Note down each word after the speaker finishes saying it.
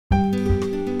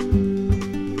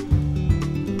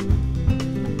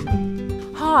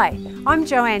Hi, I'm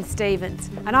Joanne Stevens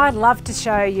and I'd love to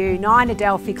show you 9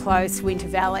 Adelphi Close, Winter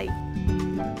Valley.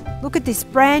 Look at this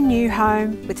brand new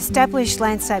home with established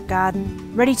landscape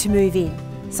garden ready to move in.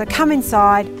 So come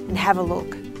inside and have a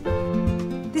look.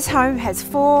 This home has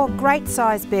 4 great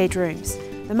sized bedrooms,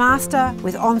 the master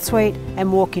with ensuite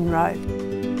and walk-in robe.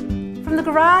 From the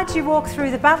garage you walk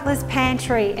through the butler's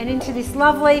pantry and into this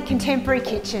lovely contemporary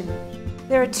kitchen.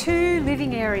 There are 2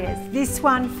 living areas, this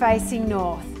one facing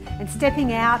north and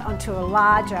stepping out onto a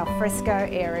large alfresco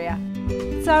area.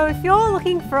 So if you're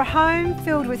looking for a home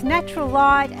filled with natural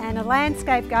light and a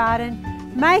landscape garden,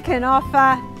 make an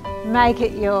offer, make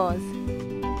it yours.